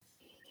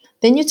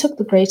Then you took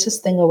the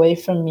greatest thing away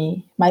from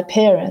me, my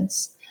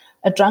parents.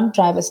 A drunk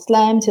driver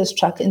slammed his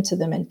truck into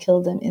them and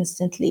killed them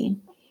instantly.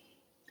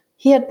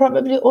 He had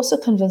probably also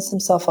convinced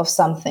himself of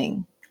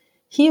something.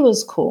 He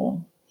was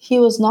cool. He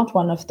was not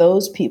one of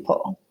those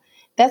people.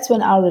 That's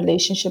when our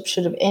relationship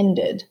should have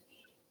ended.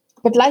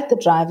 But like the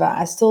driver,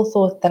 I still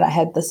thought that I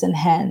had this in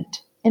hand.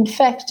 In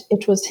fact,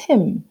 it was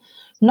him,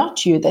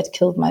 not you, that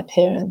killed my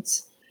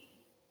parents.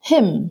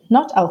 Him,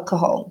 not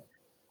alcohol.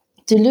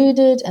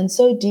 Deluded and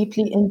so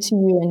deeply into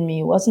you and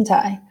me, wasn't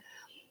I?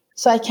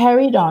 So I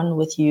carried on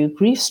with you,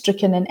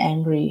 grief-stricken and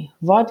angry.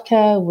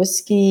 Vodka,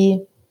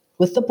 whiskey,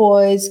 with the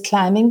boys,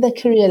 climbing the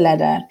career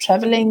ladder,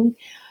 traveling,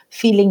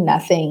 feeling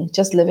nothing,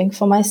 just living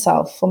for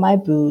myself, for my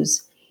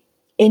booze,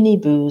 any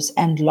booze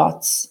and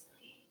lots.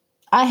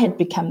 I had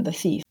become the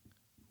thief.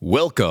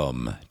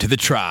 Welcome to the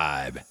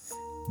Tribe.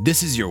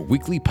 This is your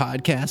weekly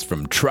podcast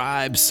from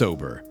Tribe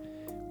Sober.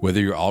 Whether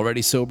you're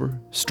already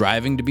sober,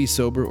 striving to be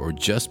sober, or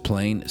just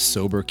plain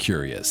sober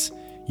curious,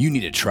 you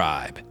need a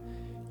tribe.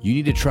 You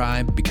need a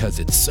tribe because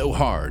it's so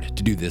hard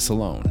to do this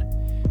alone.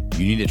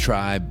 You need a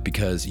tribe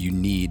because you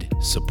need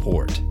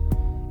support.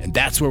 And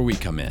that's where we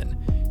come in.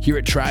 Here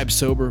at Tribe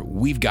Sober,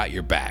 we've got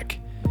your back.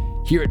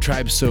 Here at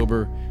Tribe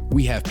Sober,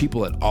 we have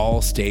people at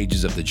all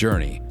stages of the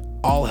journey,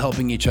 all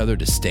helping each other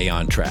to stay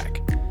on track.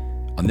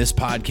 On this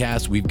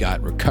podcast, we've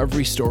got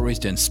recovery stories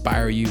to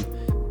inspire you,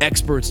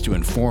 experts to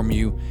inform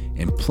you,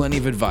 and plenty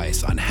of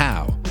advice on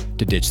how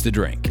to ditch the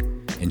drink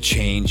and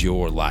change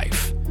your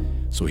life.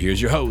 So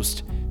here's your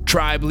host,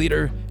 Tribe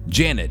leader,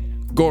 Janet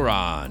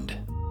Gorond.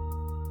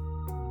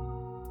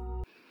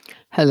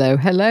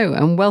 Hello,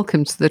 and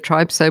welcome to the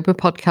Tribe Sober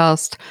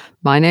podcast.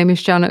 My name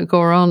is Janet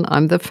Gorond.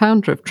 I'm the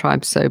founder of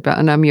Tribe Sober,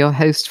 and I'm your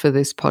host for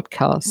this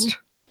podcast.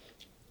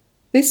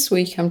 This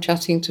week, I'm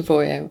chatting to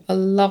Voyo, a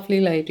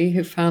lovely lady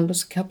who found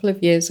us a couple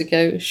of years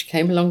ago. She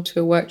came along to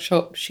a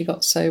workshop, she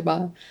got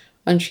sober,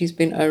 and she's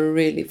been a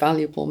really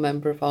valuable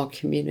member of our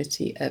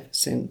community ever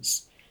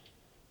since.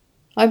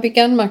 I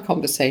began my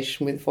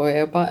conversation with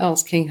Voyo by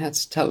asking her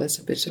to tell us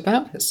a bit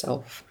about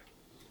herself.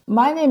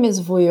 My name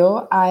is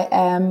Voyo. I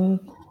am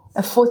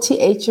a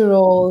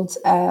 48-year-old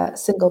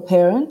single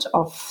parent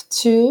of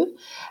two.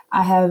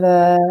 I have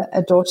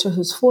a daughter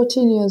who's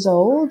 14 years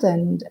old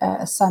and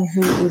a son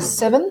who is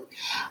 7.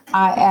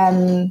 I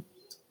am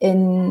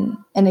in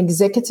an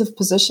executive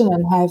position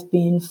and have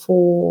been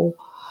for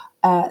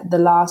the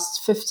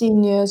last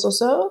 15 years or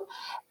so.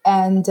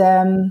 And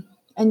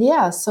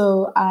yeah,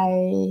 so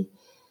I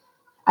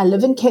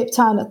live in Cape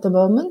Town at the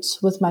moment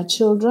with my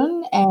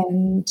children,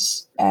 and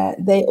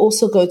they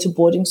also go to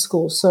boarding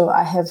school. So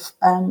I have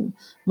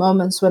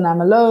moments when I'm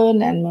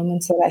alone and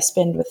moments that I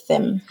spend with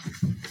them.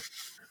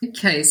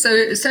 Okay, so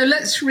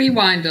let's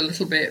rewind a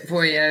little bit,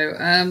 Voyo.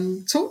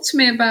 Talk to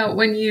me about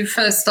when you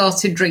first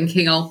started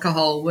drinking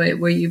alcohol.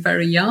 Were you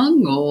very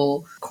young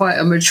or quite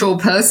a mature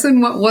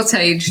person? What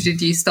age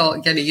did you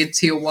start getting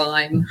into your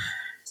wine?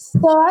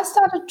 So I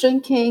started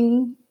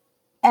drinking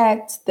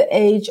at the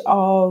age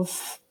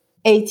of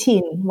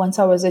 18 once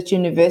I was at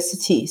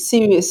university,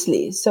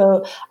 seriously.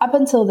 So up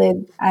until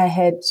then, I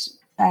had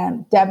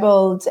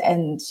dabbled,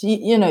 and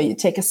you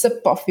take a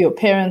sip of your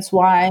parents'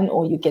 wine,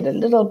 or you get a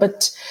little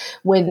bit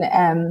when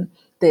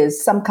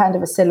there's some kind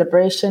of a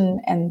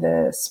celebration and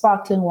the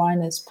sparkling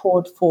wine is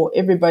poured for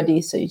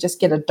everybody, so you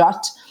just get a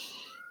dot.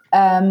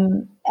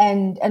 And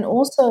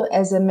also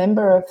as a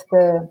member of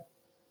the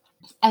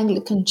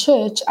Anglican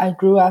Church, I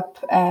grew up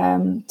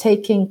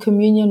taking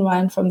communion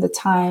wine from the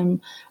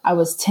time I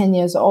was 10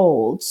 years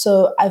old.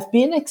 So I've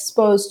been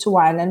exposed to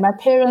wine, and my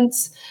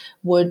parents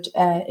would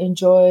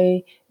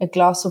enjoy a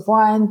glass of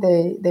wine.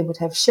 They would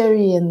have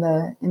sherry in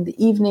the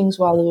evenings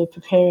while they were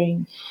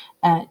preparing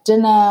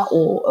dinner,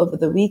 or over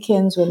the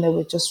weekends when they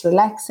were just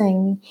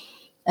relaxing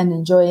and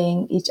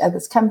enjoying each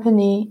other's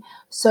company.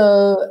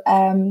 So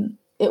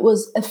it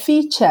was a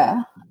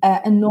feature,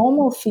 a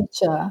normal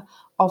feature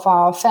of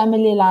our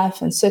family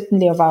life and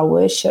certainly of our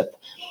worship.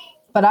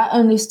 But I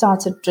only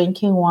started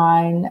drinking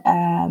wine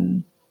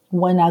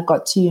when I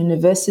got to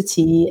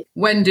university.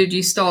 When did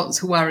you start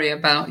to worry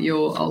about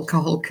your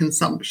alcohol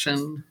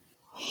consumption?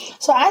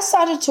 So I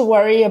started to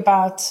worry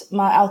about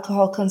my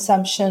alcohol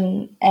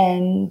consumption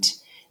and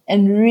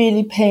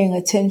really paying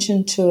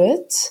attention to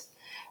it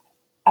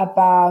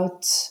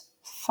about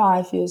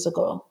 5 years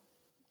ago.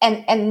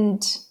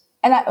 And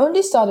I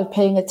only started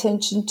paying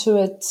attention to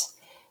it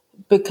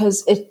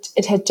because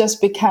it had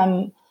just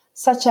become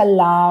such a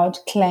loud,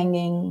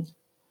 clanging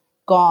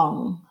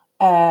gong.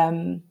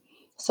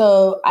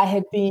 So I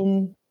had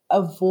been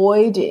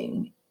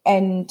avoiding.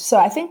 And so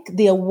I think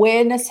the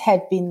awareness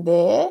had been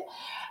there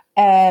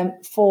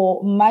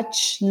for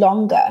much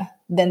longer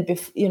than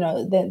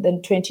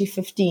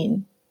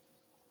 2015.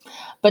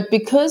 But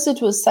because it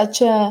was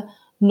such a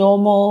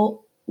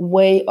normal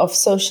way of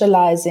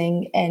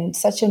socializing and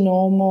such a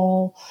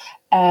normal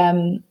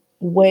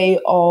way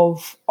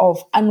of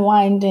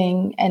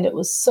unwinding, and it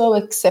was so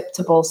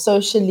acceptable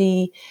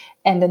socially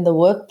and in the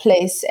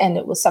workplace, and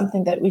it was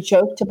something that we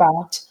joked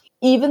about.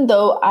 Even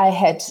though I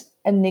had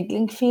a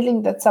niggling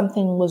feeling that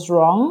something was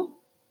wrong,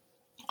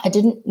 I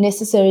didn't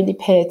necessarily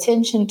pay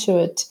attention to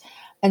it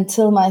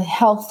until my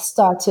health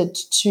started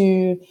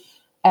to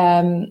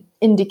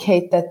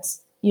indicate that,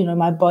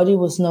 my body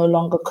was no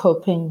longer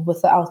coping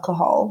with the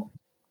alcohol.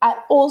 I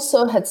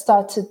also had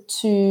started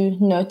to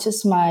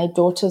notice my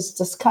daughter's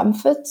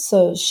discomfort.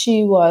 So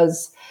she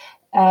was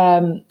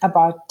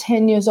about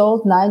 10 years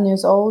old, 9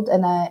 years old,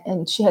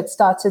 and she had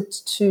started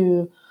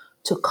to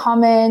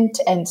comment.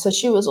 And so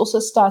she was also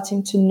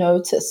starting to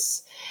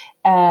notice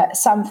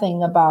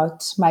something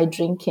about my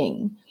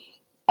drinking.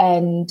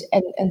 And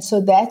so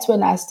that's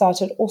when I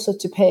started also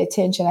to pay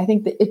attention. I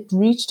think that it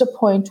reached a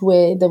point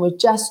where there were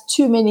just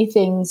too many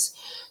things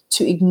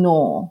to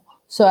ignore.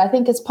 So I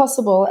think it's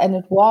possible, and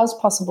it was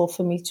possible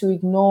for me to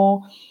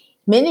ignore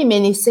many,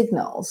 many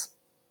signals.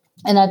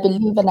 And I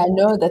believe and I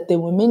know that there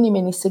were many,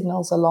 many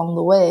signals along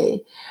the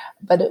way.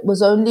 But it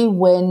was only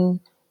when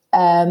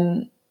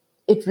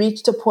it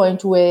reached a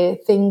point where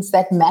things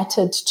that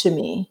mattered to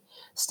me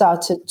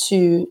started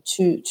to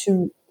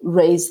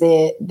raise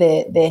their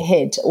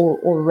head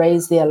or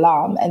raise the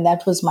alarm, and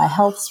that was my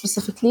health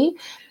specifically,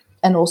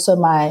 and also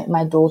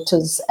my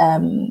daughter's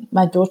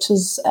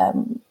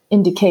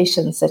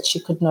indications that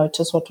she could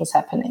notice what was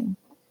happening.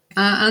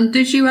 And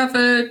did you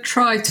ever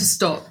try to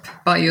stop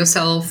by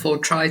yourself or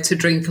try to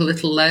drink a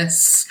little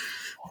less?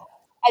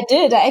 I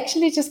did. I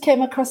actually just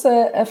came across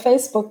a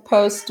Facebook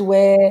post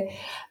where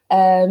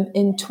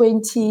in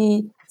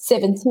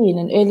 2017,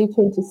 in early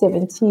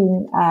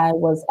 2017, I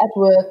was at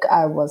work,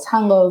 I was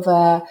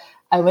hungover,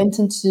 I went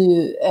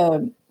into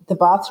the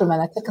bathroom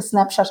and I took a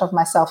snapshot of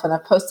myself and I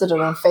posted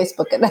it on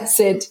Facebook, and I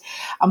said,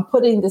 I'm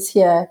putting this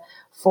here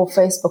for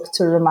Facebook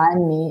to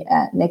remind me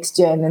next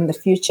year and in the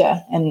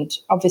future. And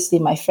obviously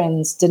my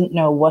friends didn't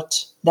know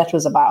what that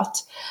was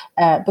about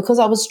because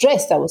I was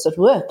stressed, I was at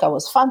work, I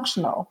was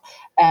functional,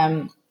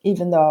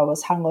 even though I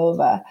was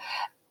hungover.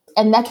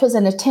 And that was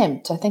an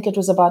attempt. I think it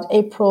was about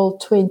April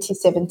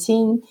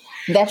 2017.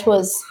 That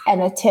was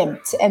an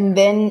attempt. And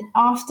then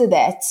after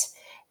that,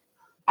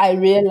 I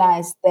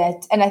realized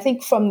that, and I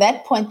think from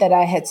that point that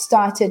I had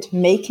started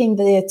making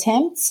the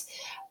attempts,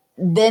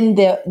 then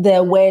the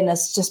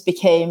awareness just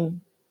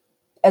became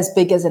as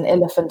big as an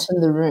elephant in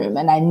the room,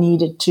 and I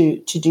needed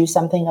to do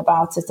something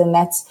about it. And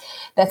that's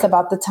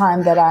about the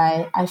time that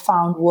I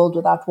found World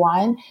Without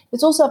Wine.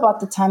 It's also about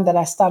the time that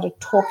I started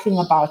talking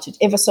about it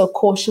ever so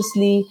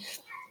cautiously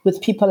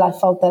with people I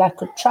felt that I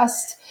could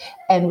trust,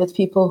 and with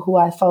people who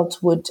I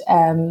felt would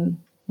honor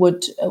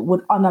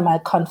my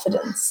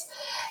confidence.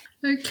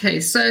 Okay,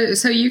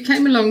 so you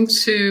came along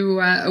to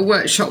a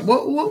workshop.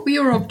 What were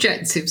your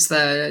objectives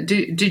there?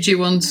 Did you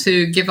want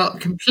to give up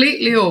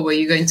completely, or were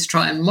you going to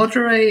try and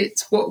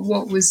moderate? What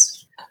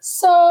was?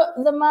 So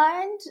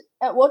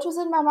what was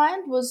in my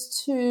mind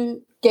was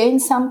to gain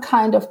some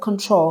kind of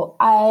control.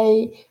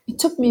 It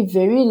took me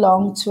very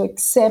long to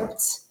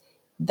accept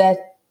that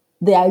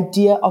the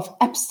idea of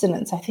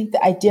abstinence. I think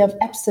the idea of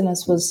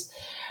abstinence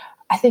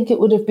I think it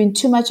would have been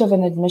too much of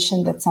an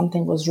admission that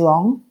something was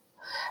wrong.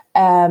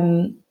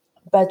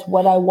 But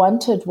what I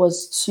wanted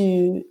was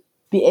to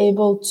be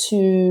able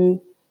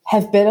to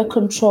have better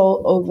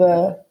control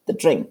over the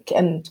drink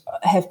and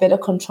have better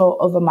control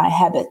over my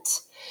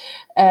habit.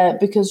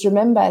 Because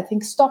remember, I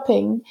think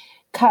stopping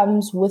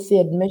comes with the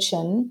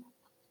admission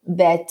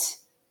that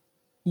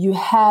you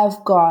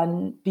have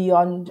gone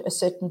beyond a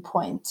certain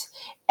point,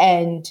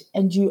 and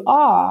you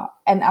are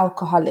an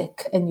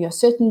alcoholic, and you're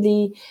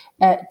certainly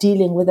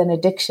dealing with an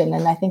addiction.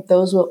 And I think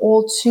those were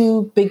all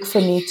too big for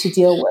me to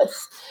deal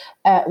with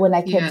when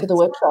I came to the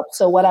workshop.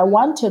 So what I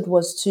wanted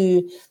was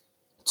to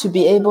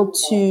be able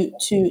to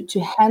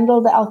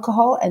handle the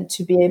alcohol and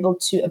to be able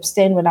to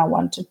abstain when I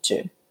wanted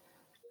to.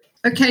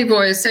 Okay,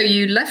 Voya, so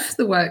you left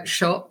the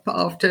workshop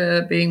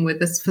after being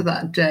with us for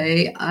that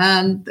day,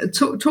 and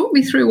talk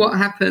me through what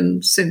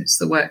happened since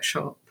the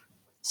workshop.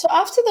 So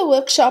after the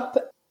workshop,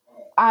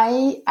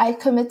 I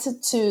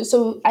committed to,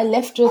 so I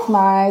left with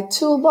my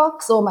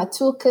toolbox or my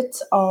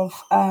toolkit of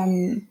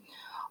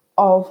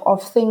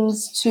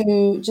things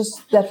to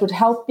just that would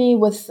help me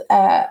with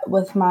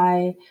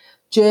my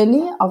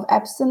journey of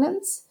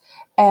abstinence,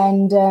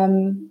 and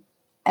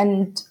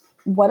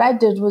what I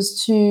did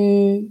was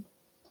to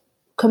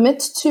commit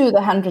to the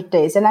 100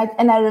 days. And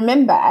I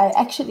remember I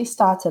actually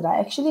started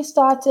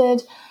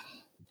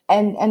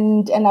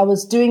and I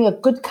was doing a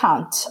good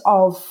count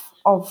of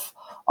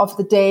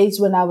the days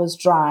when I was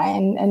dry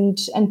and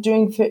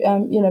doing,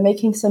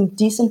 making some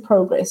decent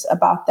progress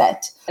about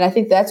that. And I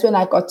think that's when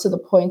I got to the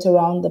point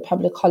around the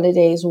public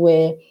holidays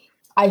where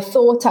I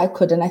thought I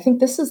could. And I think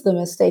this is the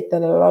mistake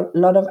that a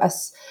lot of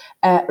us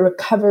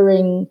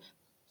recovering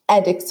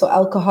addicts or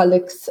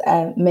alcoholics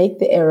make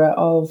the error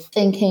of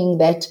thinking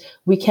that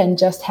we can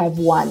just have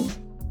one.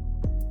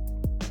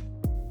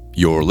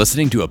 You're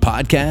listening to a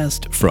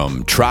podcast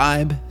from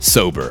Tribe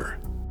Sober.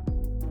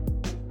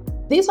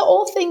 These are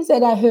all things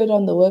that I heard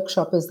on the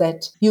workshop, is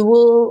that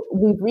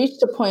we've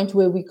reached a point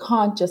where we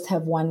can't just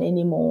have one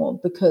anymore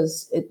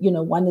because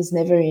one is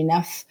never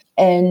enough.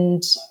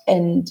 And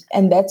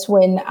that's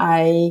when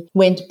I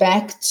went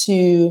back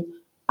to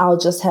I'll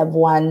just have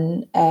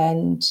one.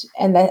 And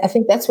I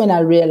think that's when I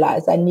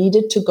realized I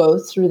needed to go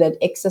through that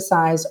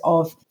exercise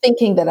of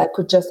thinking that I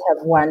could just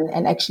have one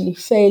and actually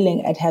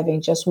failing at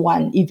having just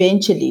one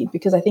eventually,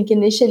 because I think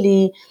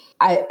initially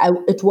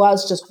it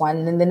was just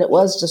one, and then it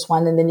was just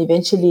one, and then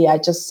eventually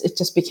it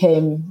just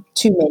became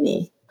too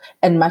many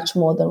and much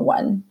more than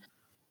one.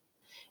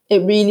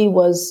 It really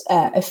was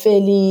a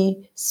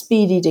fairly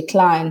speedy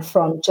decline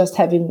from just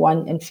having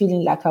one and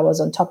feeling like I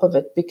was on top of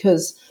it,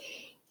 because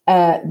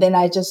then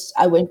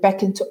I went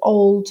back into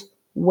old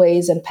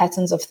ways and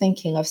patterns of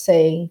thinking, of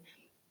saying,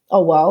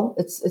 oh, well,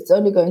 it's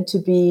only going to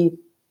be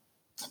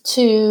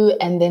 2,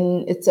 and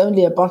then it's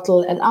only a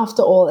bottle, and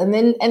after all, and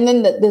then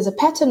there's a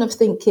pattern of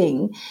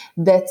thinking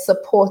that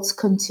supports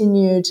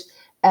continued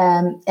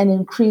and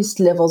increased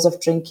levels of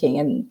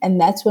drinking,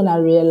 and that's when I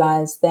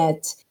realized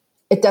that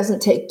it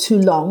doesn't take too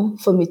long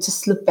for me to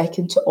slip back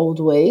into old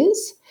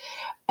ways,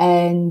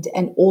 and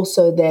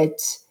also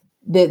that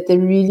there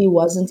really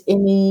wasn't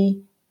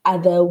any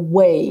other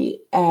way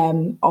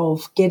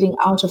of getting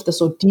out of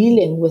this or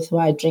dealing with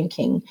my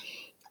drinking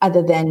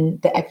other than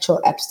the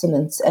actual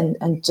abstinence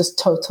and just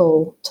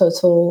total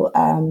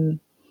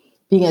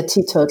being a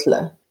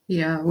teetotaler.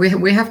 Yeah,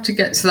 we have to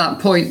get to that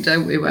point,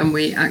 don't we, when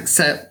we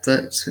accept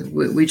that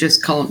we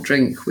just can't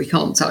drink, we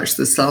can't touch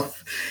the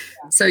stuff.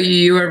 Yeah. So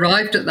you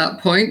arrived at that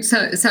point.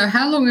 So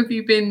how long have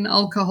you been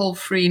alcohol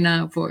free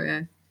now for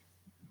you?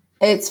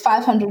 It's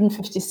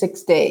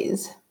 556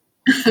 days.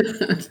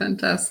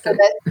 Fantastic.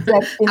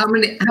 So how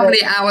many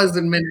hours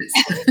and minutes?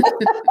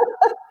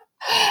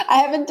 I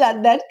haven't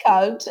done that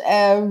count,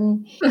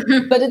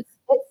 but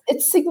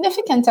it's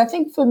significant. I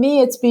think for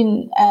me, it's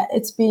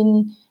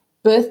been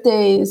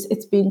birthdays,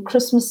 it's been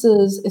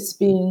Christmases, it's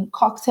been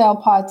cocktail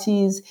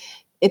parties,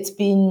 it's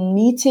been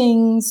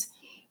meetings,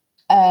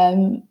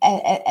 and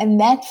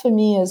that for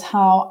me is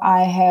how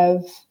I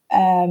have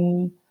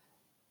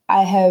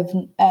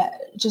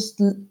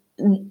just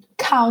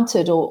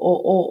counted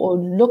or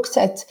looked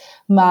at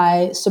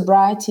my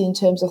sobriety in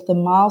terms of the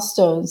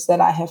milestones that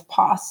I have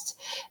passed,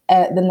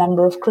 the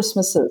number of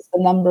Christmases,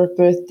 the number of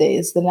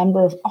birthdays, the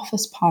number of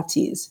office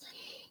parties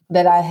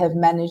that I have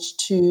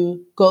managed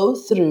to go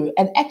through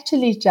and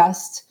actually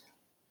just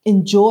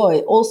enjoy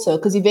also,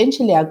 because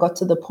eventually I got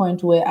to the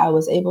point where I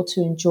was able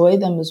to enjoy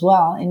them as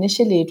well.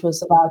 Initially, it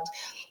was about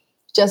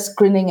just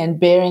grinning and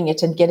bearing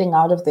it and getting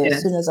out of there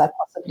as soon as I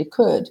possibly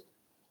could.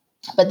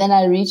 But then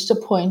I reached a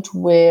point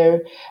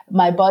where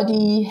my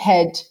body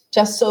had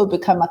just so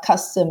become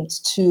accustomed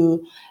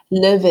to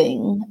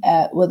living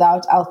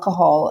without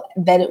alcohol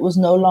that it was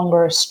no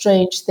longer a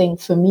strange thing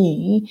for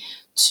me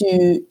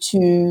to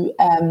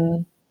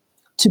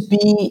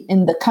be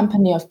in the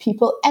company of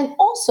people, and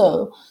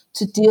also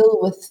to deal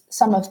with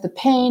some of the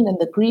pain and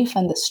the grief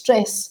and the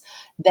stress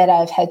that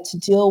I've had to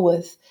deal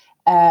with,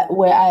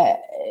 where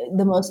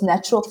the most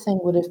natural thing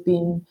would have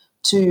been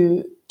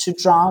to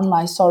drown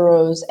my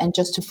sorrows and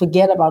just to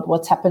forget about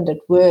what's happened at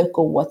work,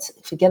 or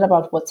forget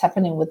about what's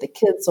happening with the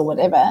kids or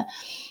whatever.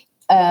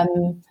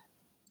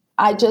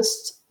 I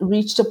just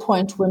reached a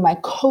point where my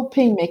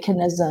coping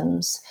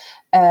mechanisms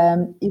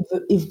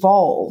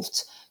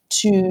evolved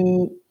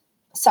to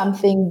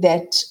something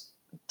that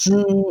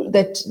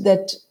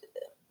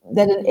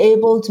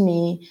enabled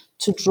me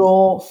to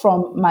draw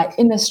from my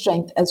inner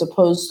strength as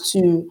opposed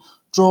to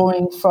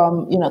drawing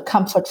from,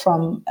 comfort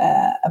from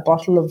a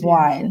bottle of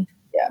wine.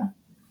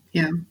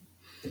 Yeah.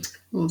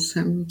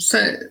 Awesome.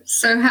 So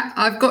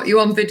I've got you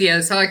on video,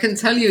 so I can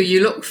tell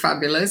you look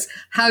fabulous.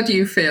 How do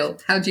you feel?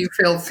 How do you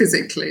feel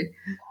physically?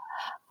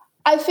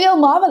 I feel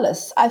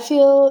marvelous. I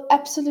feel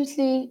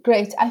absolutely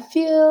great. I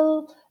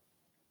feel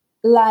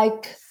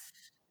like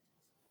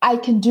I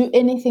can do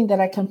anything that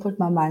I can put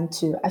my mind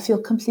to. I feel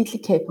completely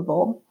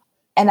capable.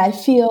 And I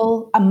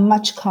feel I'm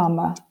much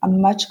calmer.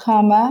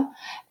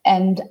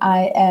 And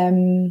I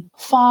am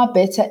far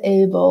better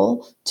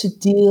able to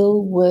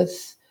deal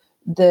with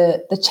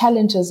the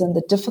challenges and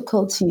the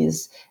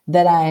difficulties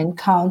that I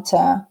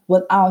encounter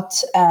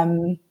without,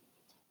 I'm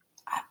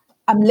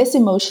less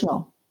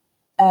emotional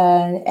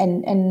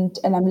and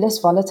I'm less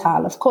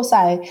volatile. Of course,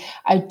 I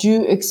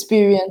do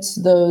experience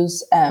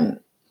those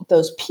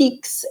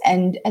peaks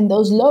and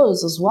those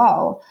lows as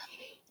well.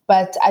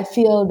 But I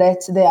feel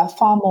that they are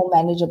far more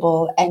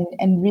manageable,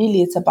 and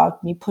really it's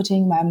about me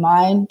putting my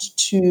mind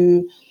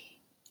to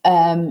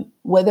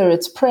whether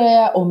it's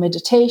prayer or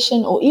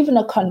meditation or even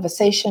a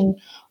conversation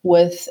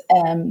with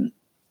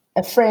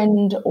a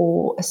friend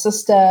or a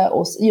sister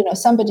or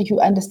somebody who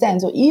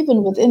understands, or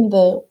even within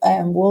the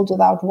World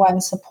Without Wine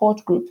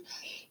support group.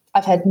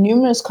 I've had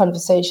numerous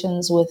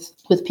conversations with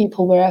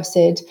people where I've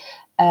said,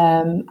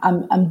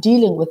 I'm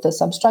dealing with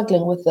this, I'm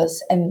struggling with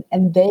this, and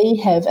they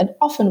have, and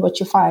often what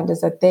you find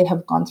is that they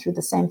have gone through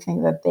the same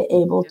thing, that they're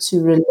able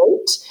to relate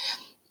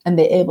and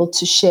they're able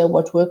to share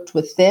what worked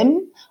with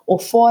them or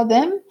for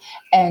them,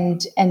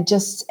 and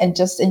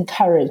just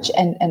encourage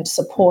and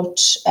support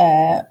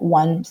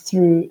one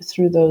through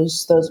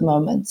those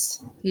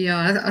moments.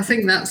 Yeah, I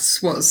think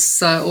that's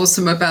what's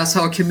awesome about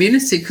our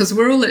community, because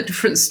we're all at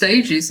different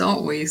stages,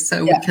 aren't we?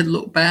 So we can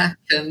look back.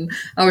 And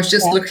I was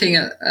just looking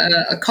at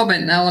a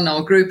comment now on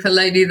our group, a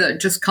lady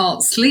that just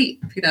can't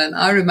sleep, and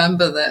I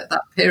remember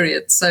that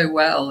period so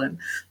well. And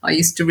I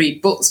used to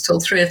read books till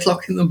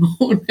 3:00 in the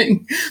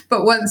morning.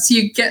 But once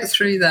you get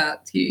through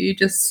that, you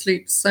just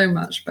sleep so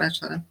much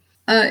better.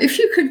 If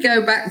you could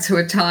go back to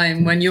a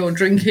time when your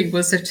drinking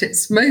was at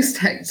its most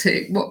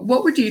hectic,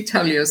 what would you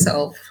tell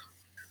yourself?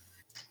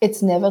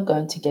 It's never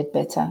going to get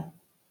better.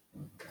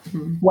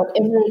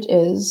 Whatever it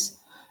is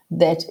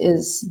that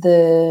is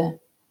the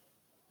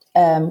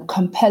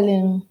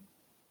compelling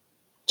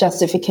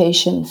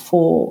justification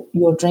for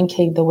your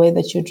drinking the way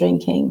that you're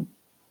drinking,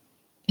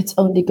 it's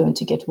only going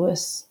to get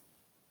worse.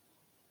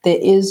 There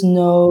is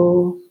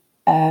no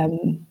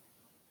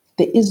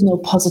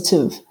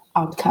positive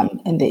outcome,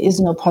 and there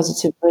is no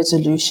positive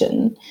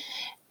resolution,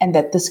 and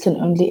that this can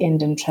only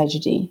end in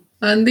tragedy.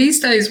 And these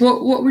days,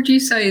 what would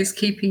you say is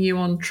keeping you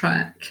on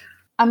track?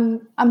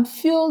 I'm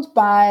fueled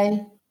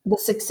by the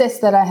success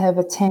that I have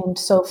attained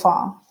so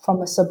far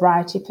from a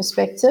sobriety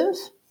perspective.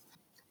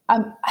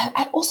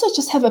 I also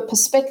just have a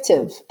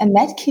perspective, and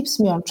that keeps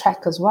me on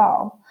track as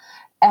well.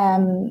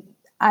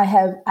 I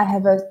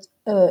have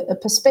a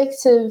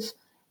perspective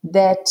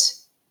that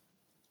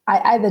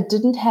I either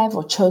didn't have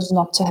or chose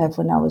not to have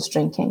when I was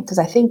drinking, because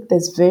I think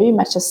there's very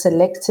much a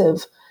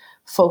selective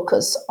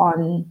focus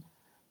on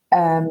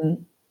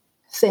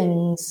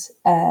things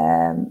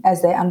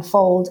as they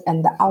unfold,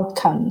 and the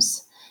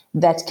outcomes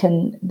that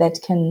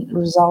can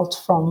result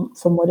from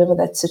whatever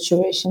that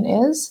situation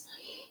is.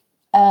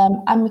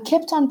 I'm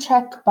kept on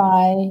track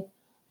by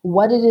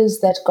what it is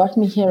that got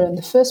me here in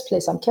the first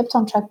place. I'm kept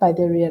on track by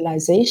the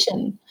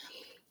realization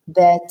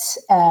that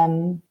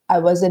I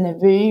was in a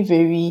very,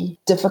 very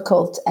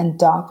difficult and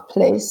dark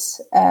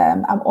place.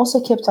 I'm also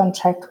kept on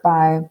track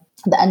by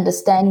the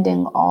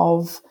understanding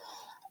of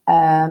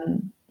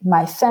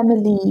my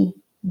family,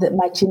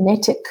 my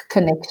genetic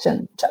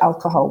connection to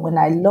alcohol. When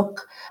I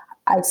look,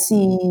 I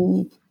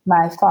see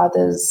my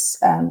father's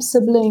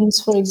siblings,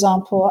 for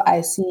example.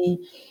 I see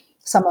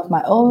some of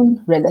my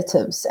own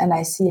relatives, and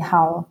I see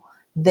how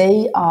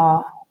they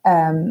are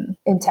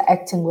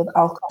interacting with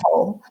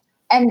alcohol.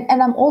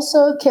 And I'm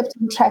also kept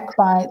on track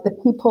by the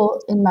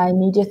people in my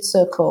immediate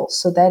circle.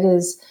 So that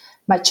is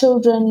my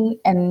children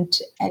and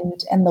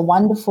the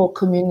wonderful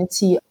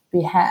community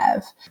we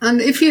have.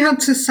 And if you had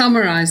to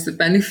summarize the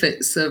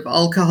benefits of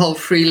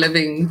alcohol-free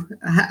living,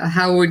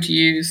 how would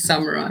you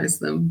summarize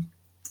them?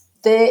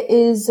 There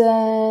is,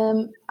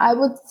 I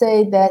would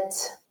say that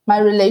my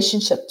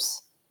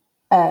relationships,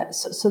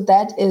 so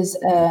that is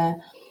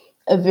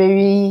a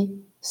very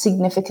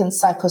significant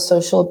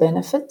psychosocial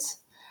benefit.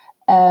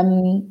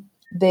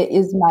 There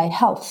is my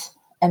health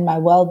and my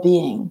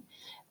well-being.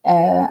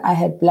 I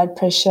had blood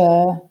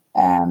pressure,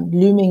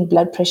 looming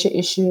blood pressure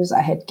issues.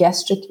 I had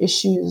gastric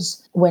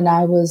issues when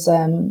I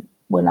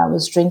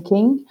was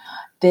drinking.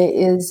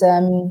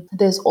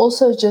 There's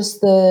also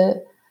just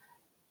the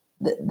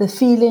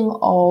feeling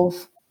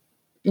of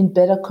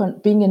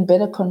being in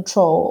better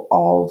control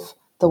of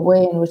the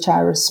way in which I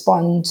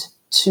respond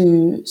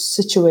to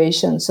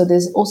situations. So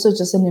there's also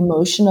just an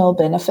emotional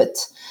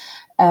benefit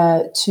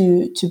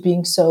to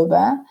being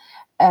sober.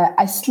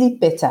 I sleep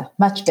better,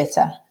 much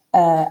better.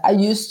 I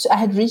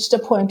had reached a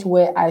point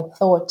where I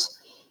thought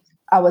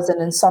I was an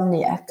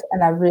insomniac,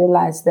 and I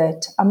realized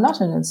that I'm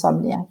not an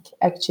insomniac.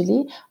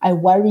 Actually, I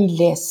worry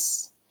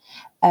less.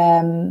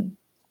 And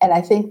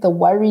I think the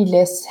worry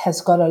less has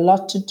got a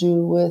lot to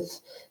do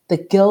with the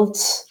guilt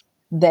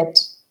that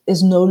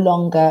is no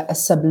longer a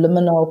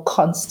subliminal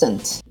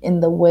constant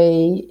in the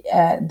way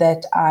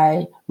that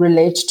I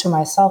relate to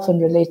myself and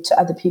relate to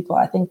other people.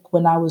 I think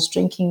when I was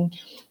drinking,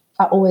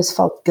 I always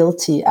felt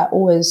guilty. I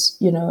always,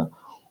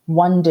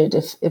 wondered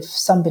if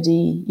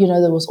somebody,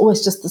 there was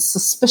always just this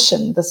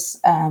suspicion, this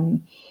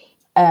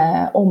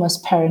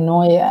almost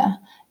paranoia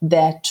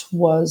that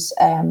was,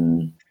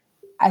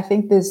 I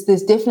think there's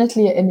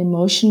definitely an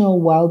emotional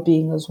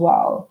well-being as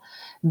well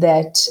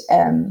that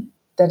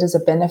is a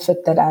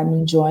benefit that I'm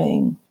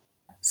enjoying.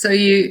 So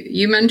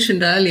you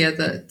mentioned earlier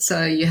that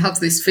you have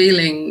this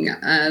feeling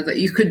that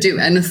you could do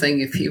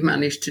anything if you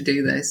managed to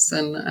do this,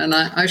 and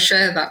I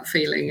share that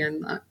feeling,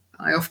 and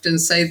I often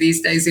say these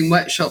days in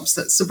workshops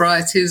that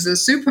sobriety is a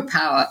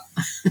superpower.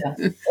 Yeah,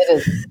 it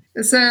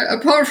is. So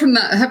apart from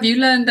that, have you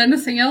learned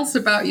anything else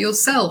about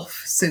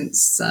yourself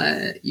since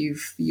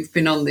you've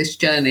been on this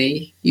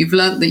journey? You've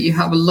learned that you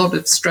have a lot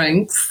of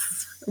strength.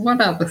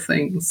 What other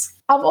things?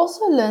 I've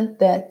also learned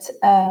that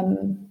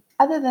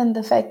other than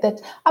the fact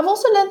that I've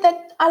also learned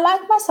that I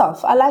like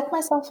myself. I like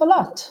myself a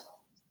lot.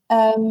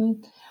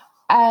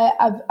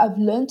 I've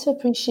learned to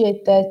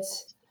appreciate that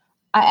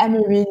I am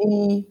a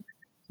really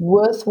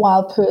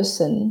worthwhile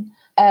person.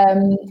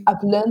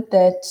 I've learned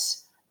that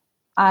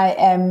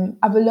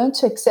I've learned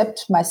to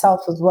accept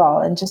myself as well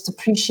and just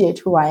appreciate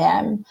who I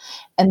am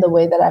and the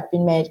way that I've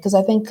been made. Because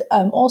I think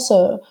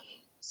also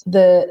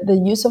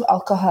the use of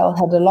alcohol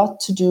had a lot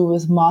to do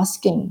with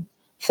masking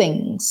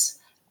things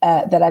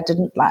that I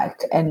didn't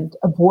like and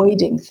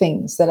avoiding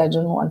things that I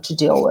didn't want to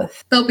deal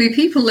with. There'll be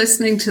people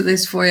listening to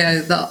this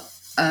Voyo that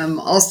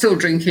are still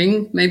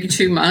drinking, maybe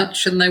too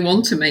much, and they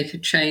want to make a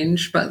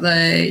change, but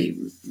they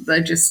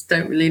just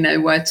don't really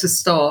know where to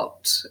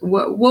start.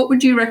 What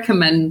would you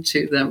recommend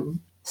to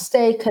them?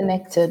 Stay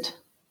connected.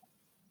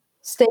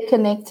 Stay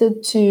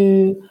connected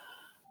to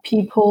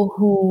people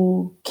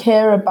who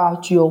care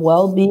about your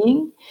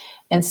well-being,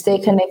 and stay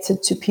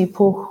connected to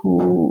people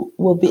who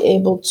will be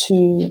able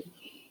to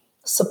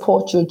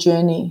support your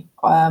journey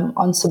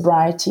on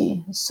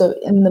sobriety. So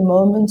in the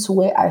moments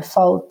where I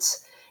felt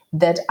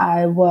that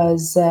I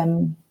was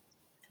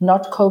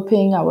not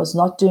coping, I was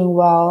not doing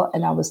well,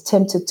 and I was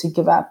tempted to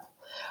give up,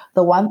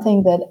 the one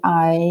thing that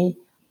I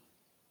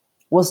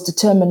was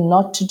determined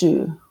not to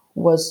do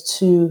was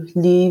to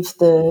leave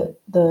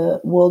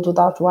the World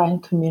Without Wine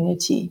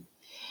community.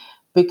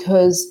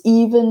 Because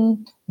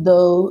even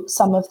though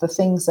some of the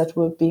things that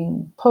were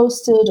being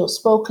posted or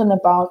spoken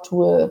about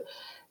were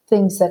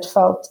things that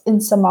felt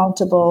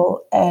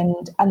insurmountable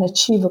and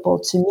unachievable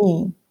to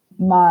me,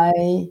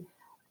 my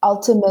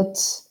ultimate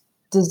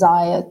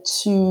desire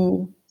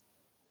to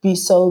be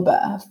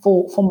sober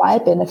for my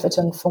benefit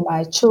and for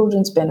my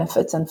children's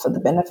benefit and for the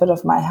benefit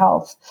of my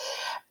health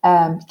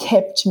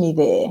kept me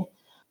there.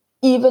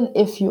 Even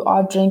if you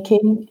are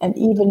drinking and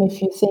even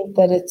if you think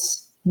that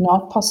it's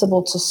not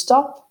possible to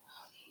stop,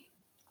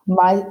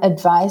 my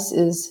advice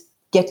is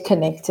get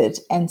connected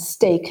and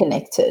stay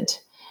connected.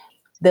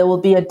 There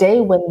will be a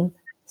day when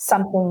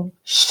something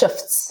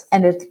shifts,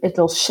 and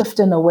it'll shift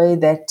in a way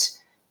that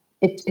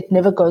it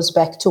never goes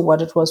back to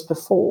what it was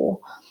before.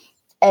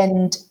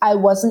 And I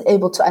wasn't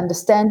able to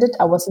understand it.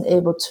 I wasn't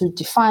able to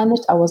define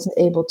it. I wasn't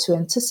able to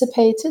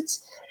anticipate it.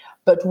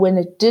 But when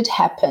it did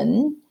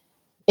happen,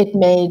 it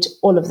made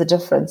all of the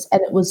difference.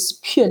 And it was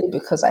purely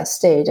because I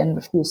stayed and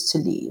refused to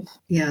leave.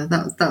 Yeah,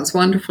 that's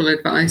wonderful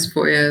advice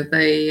for you.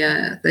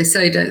 They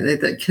say, don't they,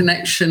 that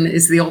connection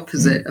is the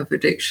opposite of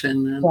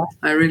addiction. And yeah.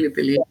 I really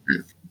believe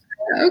that.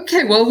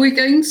 Okay, well, we're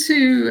going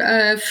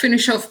to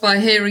finish off by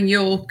hearing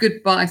your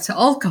goodbye to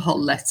alcohol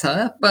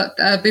letter. But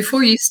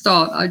before you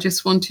start, I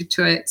just wanted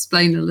to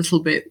explain a little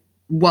bit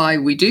why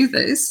we do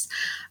this.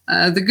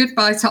 The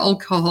Goodbye to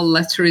Alcohol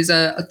letter is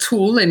a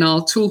tool in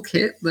our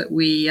toolkit that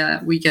we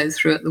go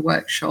through at the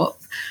workshop.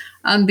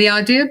 And the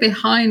idea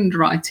behind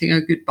writing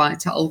a goodbye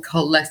to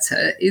alcohol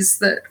letter is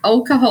that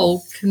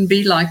alcohol can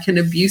be like an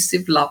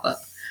abusive lover.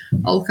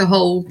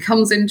 Alcohol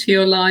comes into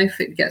your life,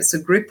 it gets a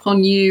grip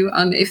on you,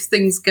 and if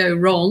things go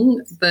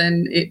wrong,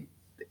 then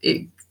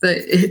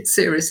it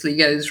seriously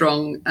goes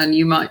wrong, and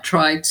you might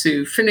try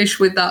to finish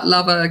with that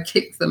lover,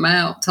 kick them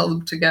out, tell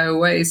them to go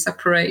away,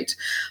 separate.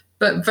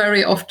 But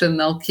very often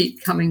they'll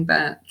keep coming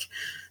back.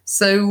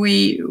 So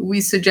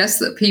we suggest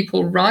that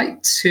people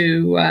write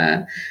to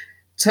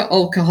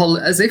alcohol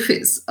as if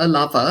it's a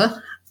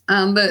lover,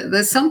 and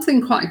there's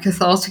something quite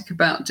cathartic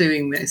about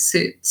doing this.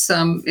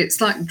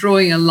 It's like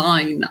drawing a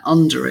line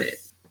under it.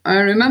 I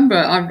remember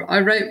I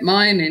wrote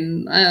mine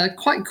in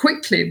quite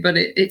quickly, but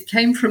it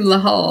came from the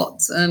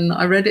heart, and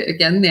I read it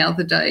again the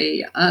other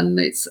day, and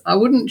I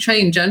wouldn't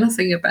change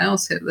anything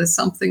about it. There's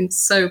something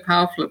so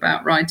powerful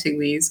about writing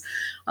these.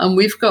 And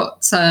we've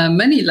got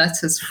many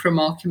letters from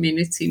our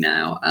community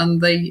now,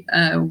 and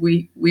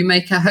we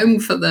make a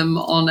home for them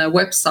on a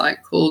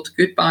website called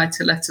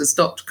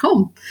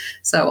goodbyetoletters.com.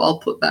 So I'll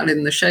put that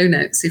in the show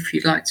notes if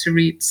you'd like to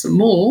read some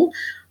more.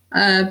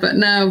 But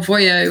now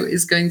Voyo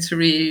is going to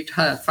read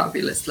her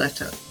fabulous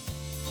letter.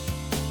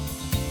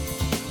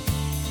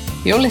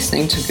 You're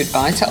listening to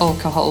Goodbye to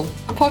Alcohol,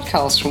 a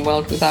podcast from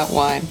World Without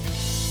Wine.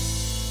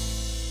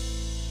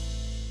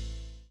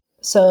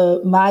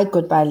 So my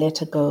goodbye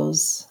letter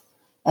goes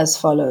as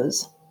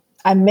follows.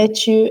 I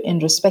met you in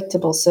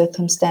respectable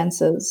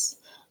circumstances,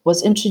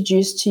 was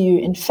introduced to you,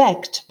 in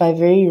fact, by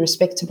very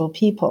respectable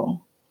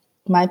people.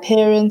 My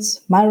parents,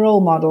 my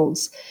role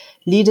models,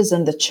 leaders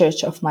in the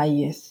church of my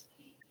youth.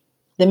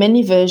 The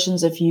many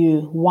versions of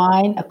you,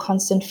 wine a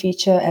constant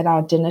feature at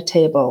our dinner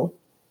table.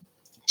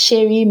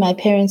 Sherry, my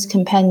parents'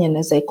 companion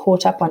as they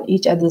caught up on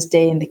each other's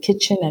day in the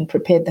kitchen and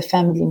prepared the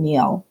family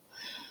meal.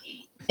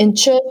 In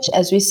church,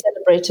 as we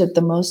celebrated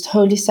the most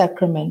holy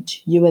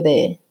sacrament, you were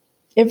there.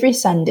 Every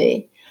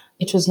Sunday,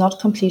 it was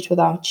not complete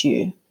without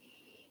you.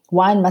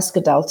 Wine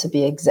muscadel to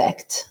be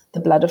exact,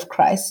 the blood of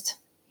Christ.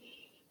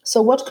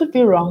 So what could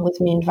be wrong with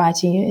me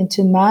inviting you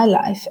into my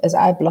life as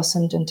I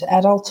blossomed into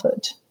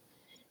adulthood?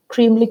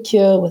 Cream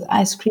liqueur with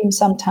ice cream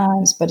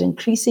sometimes, but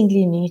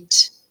increasingly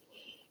neat.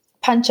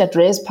 Punch at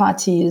Ray's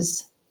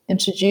parties,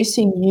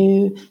 introducing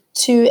you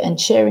to and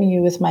sharing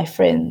you with my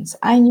friends.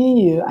 I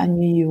knew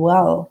you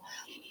well.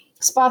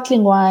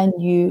 Sparkling wine,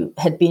 you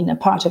had been a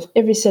part of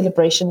every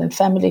celebration and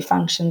family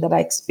function that I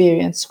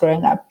experienced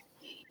growing up.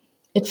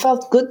 It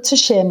felt good to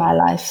share my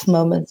life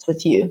moments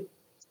with you.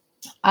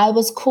 I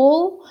was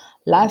cool,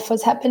 life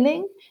was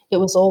happening, It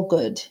was all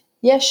good.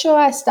 Yeah, sure,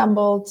 I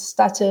stumbled,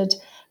 stuttered,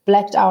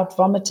 blacked out,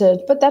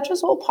 vomited, but that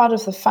was all part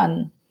of the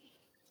fun.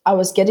 I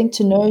was getting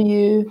to know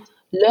you,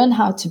 learn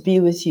how to be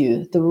with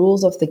you, the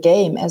rules of the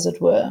game, as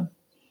it were.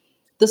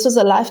 This was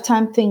a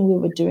lifetime thing we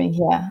were doing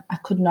here. I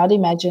could not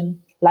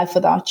imagine life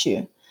without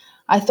you.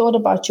 I thought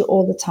about you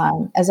all the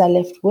time. As I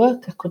left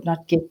work, I could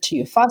not get to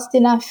you fast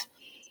enough.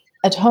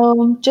 At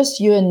home, just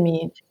you and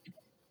me.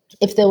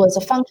 If there was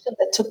a function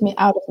that took me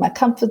out of my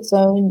comfort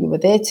zone, you were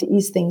there to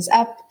ease things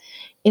up.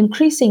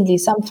 Increasingly,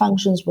 some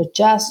functions were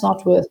just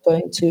not worth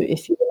going to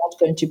if you were not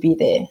going to be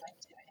there.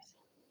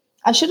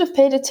 I should have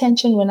paid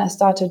attention when I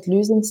started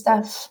losing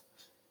stuff,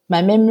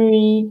 my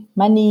memory,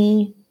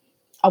 money.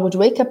 I would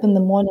wake up in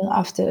the morning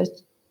after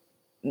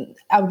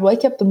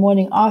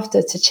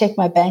to check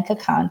my bank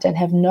account and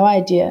have no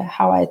idea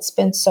how I had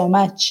spent so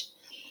much.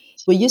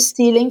 Were you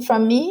stealing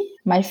from me,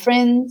 my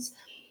friends?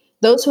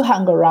 Those who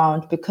hung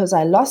around because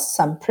I lost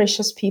some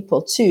precious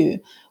people too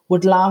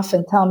would laugh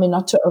and tell me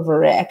not to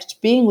overreact.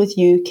 Being with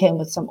you came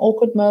with some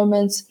awkward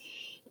moments,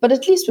 but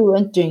at least we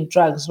weren't doing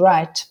drugs,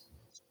 right?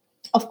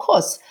 Of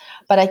course,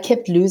 but I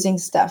kept losing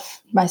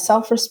stuff, my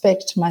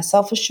self-respect, my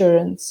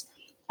self-assurance.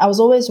 I was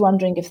always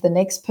wondering if the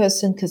next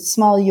person could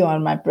smell you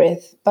on my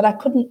breath, but I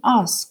couldn't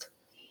ask.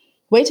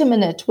 Wait a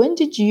minute, when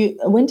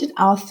did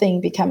our thing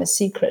become a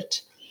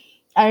secret?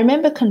 I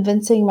remember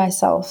convincing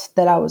myself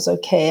that I was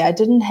okay. I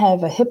didn't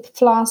have a hip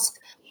flask.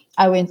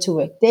 I went to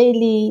work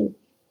daily.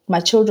 My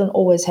children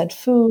always had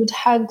food,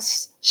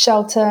 hugs,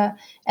 shelter,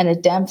 and a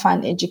damn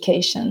fine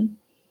education.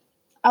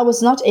 I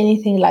was not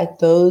anything like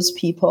those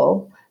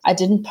people. I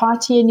didn't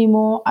party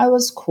anymore. I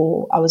was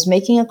cool. I was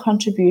making a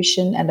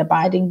contribution and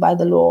abiding by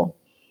the law.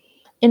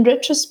 In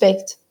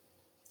retrospect,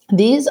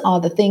 these are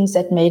the things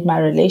that made my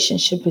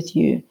relationship with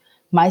you,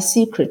 my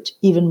secret,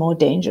 even more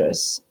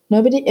dangerous.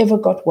 Nobody ever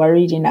got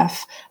worried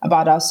enough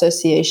about our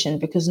association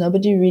because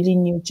nobody really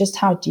knew just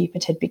how deep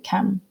it had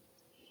become.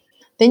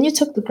 Then you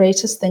took the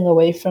greatest thing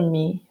away from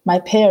me,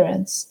 my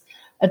parents.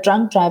 A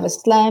drunk driver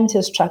slammed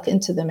his truck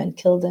into them and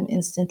killed them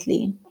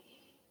instantly.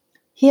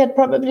 He had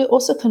probably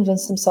also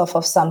convinced himself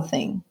of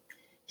something.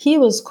 He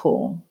was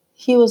cool.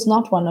 He was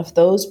not one of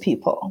those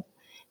people.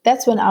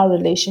 That's when our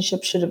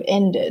relationship should have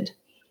ended.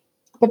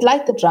 But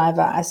like the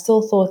driver, I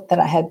still thought that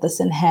I had this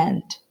in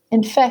hand.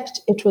 In fact,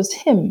 it was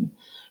him,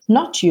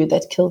 not you,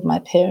 that killed my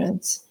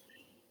parents.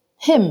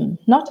 Him,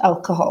 not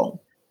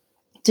alcohol.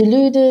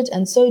 Deluded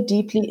and so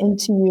deeply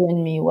into you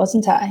and me,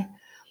 wasn't I?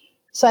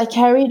 So I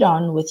carried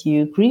on with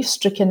you,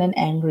 grief-stricken and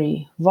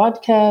angry.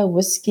 Vodka,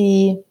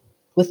 whiskey,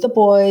 with the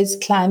boys,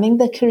 climbing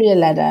the career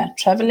ladder,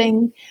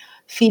 traveling,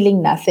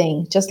 feeling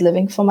nothing, just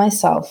living for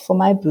myself, for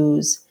my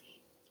booze,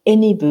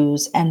 any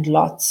booze and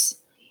lots.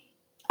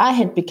 I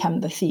had become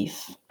the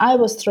thief. I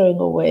was throwing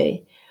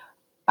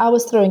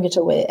it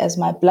away as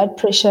my blood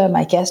pressure,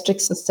 my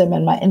gastric system,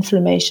 and my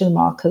inflammation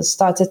markers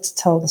started to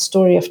tell the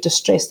story of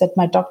distress that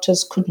my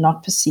doctors could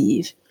not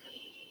perceive.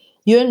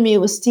 You and me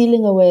were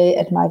stealing away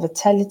at my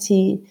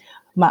vitality,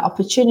 my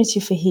opportunity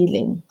for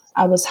healing.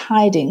 I was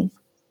hiding.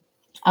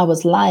 I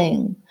was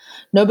lying.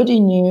 Nobody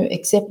knew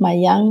except my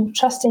young,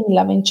 trusting,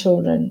 loving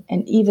children,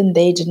 and even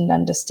they didn't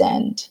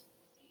understand.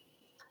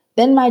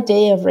 Then my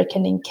day of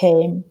reckoning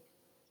came.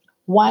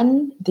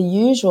 One, the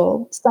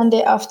usual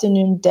Sunday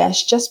afternoon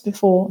dash just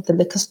before the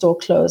liquor store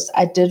closed.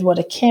 I did what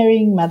a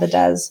caring mother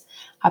does.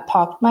 I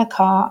parked my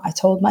car. I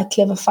told my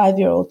clever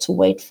 5-year-old to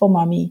wait for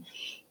mommy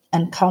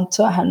and count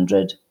to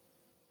 100.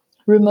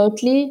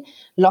 Remotely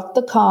locked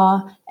the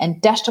car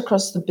and dashed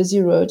across the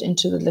busy road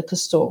into the liquor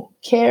store.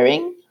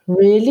 Caring?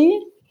 Really?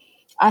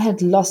 I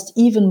had lost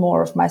even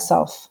more of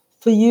myself.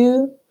 For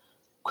you?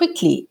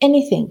 Quickly,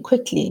 anything,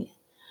 quickly.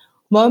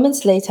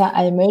 Moments later,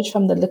 I emerged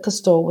from the liquor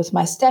store with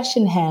my stash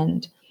in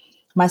hand.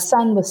 My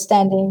son was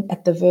standing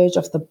at the verge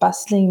of the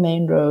bustling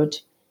main road,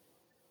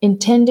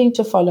 intending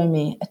to follow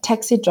me. A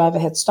taxi driver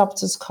had stopped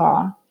his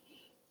car,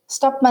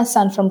 stopped my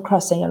son from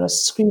crossing, and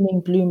was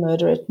screaming blue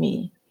murder at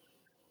me.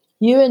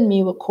 You and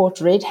me were caught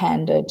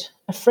red-handed,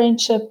 a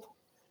friendship,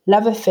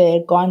 love affair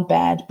gone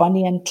bad,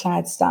 Bonnie and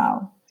Clyde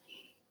style.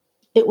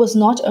 It was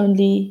not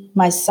only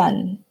my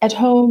son. At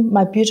home,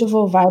 my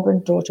beautiful,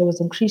 vibrant daughter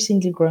was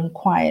increasingly growing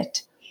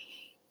quiet,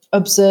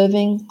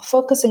 observing,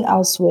 focusing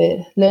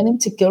elsewhere, learning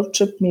to guilt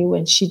trip me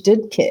when she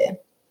did care.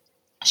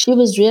 She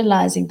was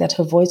realizing that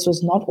her voice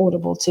was not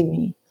audible to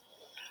me.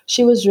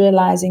 She was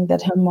realizing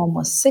that her mom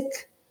was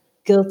sick,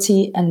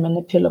 guilty, and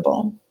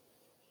manipulable.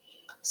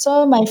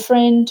 So, my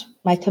friend,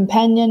 my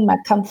companion, my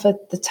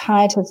comfort, the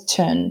tide has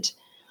turned.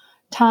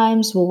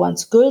 Times were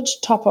once good,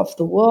 top of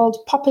the world,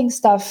 popping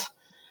stuff,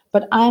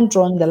 but I'm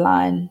drawing the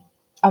line.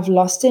 I've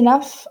lost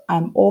enough.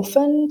 I'm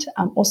orphaned.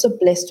 I'm also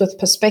blessed with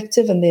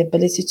perspective and the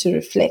ability to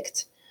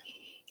reflect.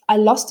 I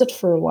lost it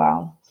for a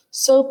while,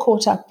 so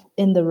caught up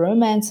in the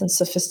romance and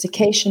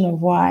sophistication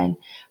of wine,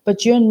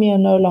 but you and me are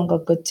no longer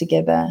good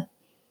together.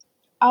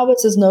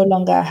 Ours is no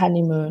longer a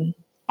honeymoon.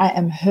 I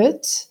am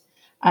hurt.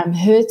 I'm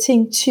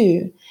hurting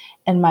too,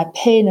 and my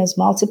pain is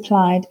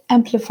multiplied,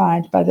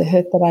 amplified by the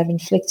hurt that I've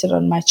inflicted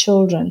on my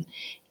children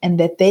and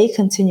that they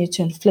continue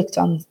to inflict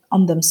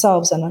on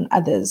themselves and on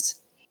others,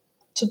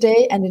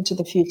 today and into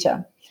the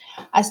future.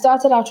 I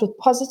started out with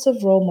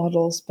positive role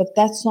models, but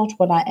that's not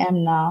what I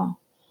am now.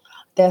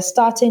 They're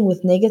starting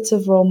with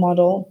negative role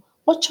model.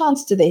 What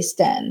chance do they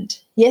stand?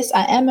 Yes,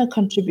 I am a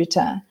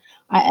contributor.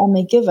 I am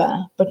a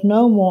giver, but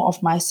no more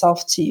of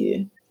myself to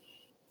you.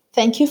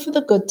 Thank you for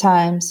the good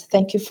times.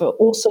 Thank you for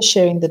also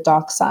sharing the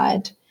dark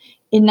side.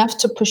 Enough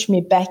to push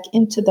me back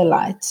into the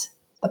light,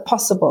 the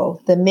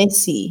possible, the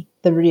messy,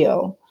 the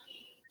real.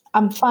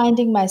 I'm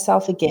finding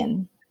myself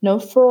again. No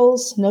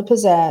frills, no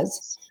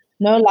pizzazz,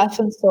 no life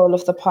and soul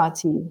of the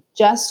party.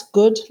 Just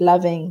good,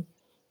 loving,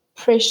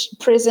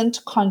 present,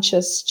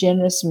 conscious,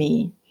 generous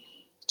me.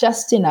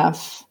 Just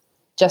enough,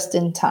 just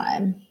in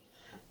time.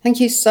 Thank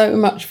you so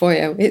much,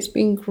 Voyo. It's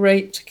been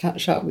great to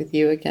catch up with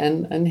you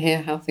again and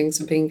hear how things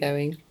have been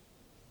going.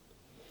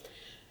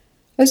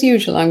 As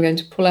usual, I'm going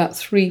to pull out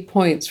 3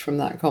 points from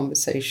that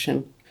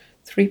conversation.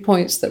 3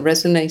 points that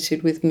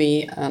resonated with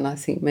me and I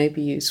think may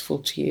be useful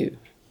to you.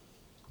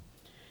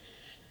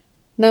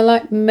 Now,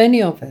 like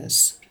many of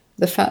us,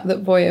 the fact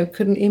that Voyo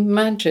couldn't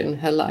imagine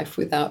her life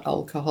without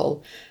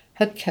alcohol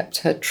had kept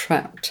her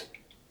trapped.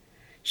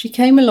 She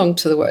came along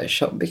to the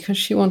workshop because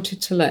she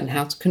wanted to learn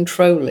how to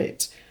control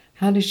it.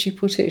 How did she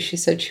put it? She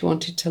said she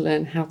wanted to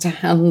learn how to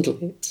handle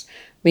it.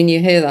 I mean,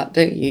 you hear that,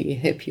 don't you? You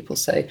hear people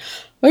say,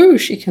 oh,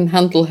 she can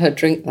handle her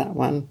drink, that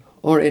one.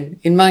 Or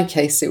in my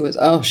case, it was,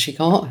 oh, she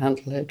can't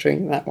handle her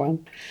drink, that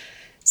one.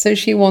 So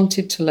she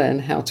wanted to learn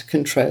how to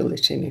control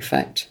it, in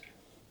effect.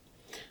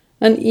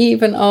 And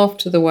even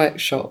after the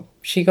workshop,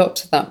 she got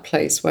to that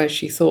place where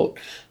she thought,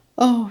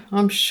 oh,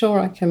 I'm sure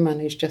I can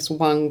manage just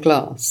one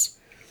glass.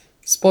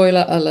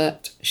 Spoiler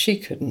alert, she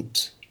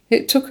couldn't.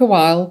 It took a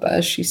while, but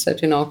as she said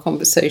in our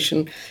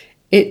conversation,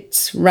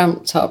 it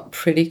ramped up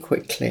pretty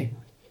quickly.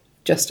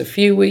 Just a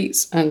few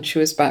weeks and she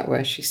was back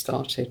where she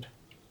started.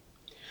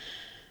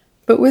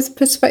 But with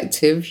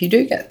perspective, you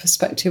do get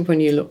perspective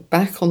when you look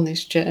back on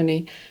this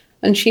journey,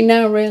 and she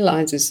now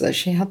realises that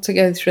she had to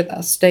go through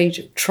that stage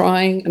of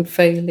trying and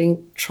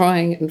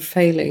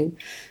failing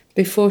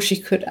before she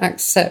could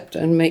accept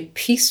and make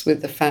peace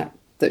with the fact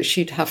that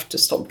she'd have to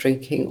stop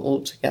drinking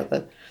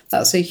altogether.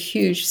 That's a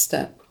huge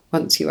step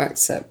once you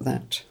accept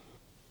that.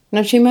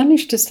 Now, she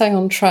managed to stay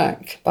on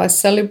track by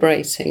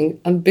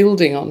celebrating and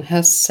building on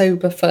her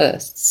sober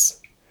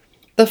firsts.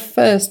 The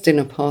first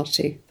dinner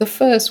party, the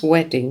first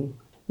wedding,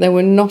 they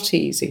were not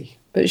easy,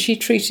 but she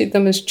treated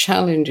them as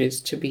challenges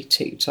to be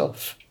ticked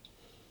off.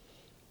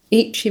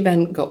 Each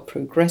event got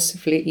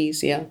progressively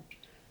easier.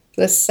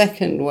 The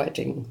second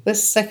wedding, the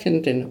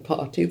second dinner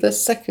party, the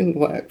second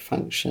work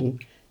function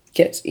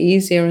gets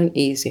easier and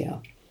easier.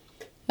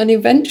 And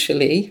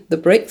eventually, the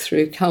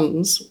breakthrough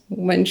comes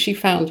when she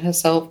found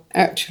herself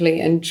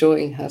actually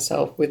enjoying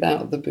herself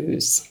without the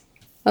booze.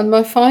 And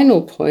my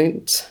final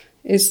point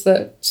is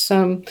that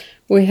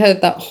we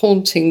heard that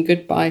haunting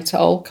goodbye to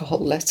alcohol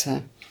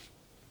letter.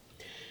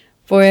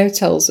 Voyo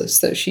tells us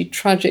that she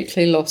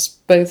tragically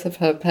lost both of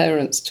her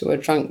parents to a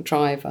drunk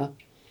driver.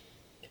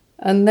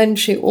 And then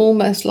she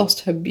almost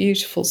lost her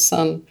beautiful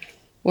son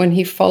when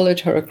he followed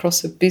her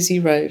across a busy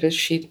road as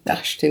she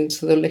dashed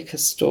into the liquor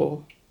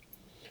store.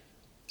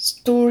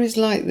 Stories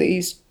like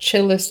these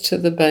chill us to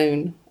the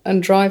bone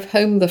and drive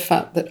home the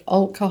fact that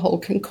alcohol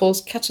can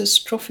cause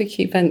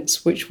catastrophic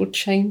events which will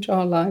change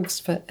our lives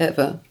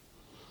forever.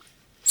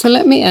 So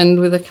let me end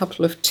with a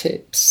couple of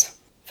tips.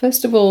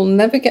 First of all,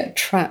 never get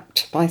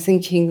trapped by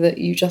thinking that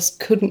you just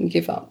couldn't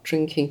give up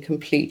drinking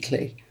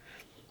completely.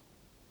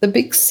 The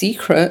big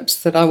secret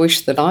that I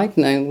wish that I'd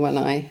known when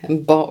I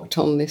embarked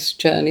on this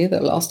journey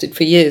that lasted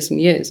for years and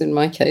years in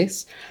my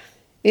case,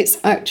 it's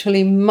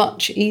actually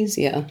much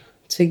easier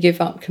to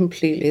give up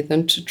completely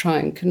than to try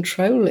and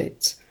control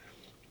it.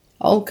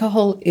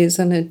 Alcohol is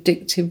an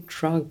addictive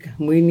drug,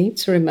 and we need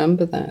to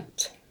remember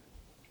that.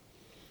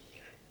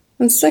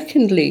 And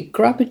secondly,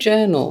 grab a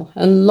journal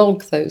and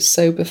log those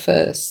sober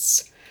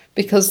firsts,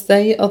 because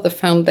they are the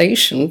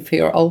foundation for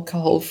your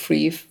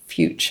alcohol-free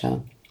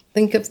future.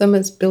 Think of them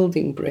as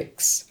building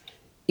bricks.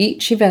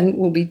 Each event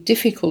will be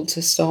difficult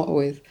to start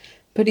with,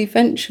 but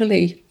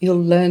eventually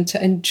you'll learn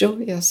to enjoy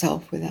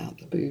yourself without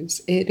the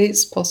booze. It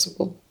is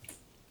possible.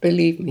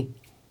 Believe me.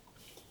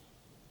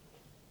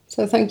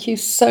 So thank you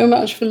so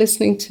much for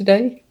listening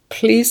today.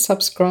 Please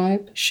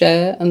subscribe,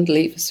 share, and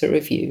leave us a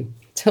review.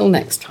 Till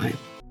next time.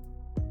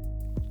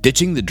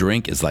 Ditching the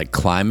drink is like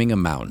climbing a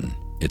mountain.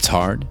 It's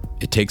hard,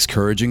 it takes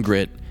courage and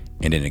grit,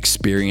 and an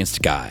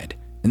experienced guide.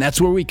 And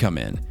that's where we come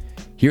in.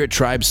 Here at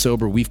Tribe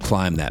Sober, we've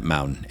climbed that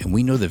mountain, and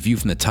we know the view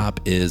from the top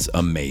is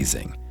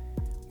amazing.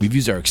 We've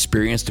used our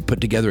experience to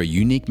put together a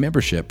unique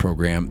membership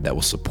program that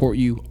will support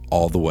you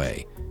all the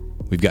way.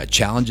 We've got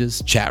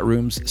challenges, chat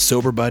rooms,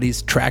 sober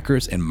buddies,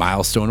 trackers, and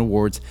milestone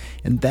awards,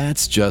 and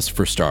that's just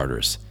for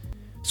starters.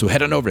 So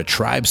head on over to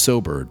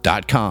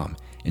tribesober.com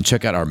and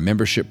check out our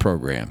membership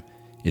program.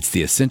 It's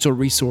the essential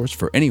resource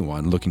for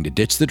anyone looking to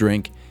ditch the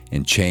drink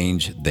and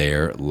change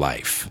their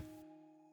life.